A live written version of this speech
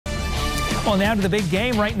Well, now to the big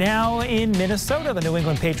game right now in Minnesota. The New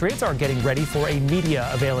England Patriots are getting ready for a media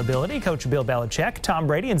availability. Coach Bill Belichick, Tom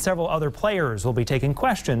Brady, and several other players will be taking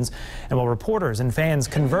questions. And while reporters and fans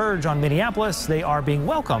converge on Minneapolis, they are being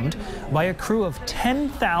welcomed by a crew of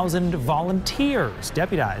 10,000 volunteers,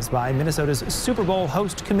 deputized by Minnesota's Super Bowl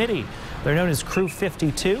host committee. They're known as Crew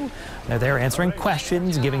 52. They're there answering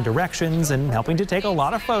questions, giving directions, and helping to take a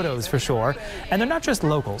lot of photos for sure. And they're not just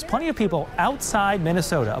locals. Plenty of people outside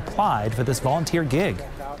Minnesota applied for this volunteer gig.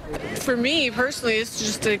 For me personally, it's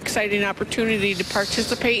just an exciting opportunity to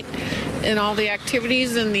participate in all the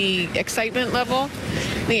activities and the excitement level,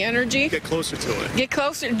 the energy. Get closer to it. Get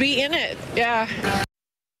closer, be in it, yeah.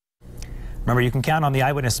 Remember, you can count on the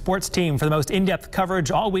Eyewitness Sports team for the most in-depth coverage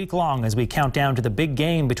all week long as we count down to the big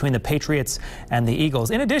game between the Patriots and the Eagles.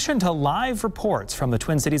 In addition to live reports from the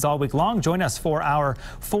Twin Cities all week long, join us for our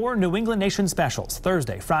 4 New England Nation specials,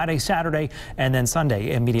 Thursday, Friday, Saturday, and then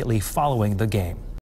Sunday immediately following the game.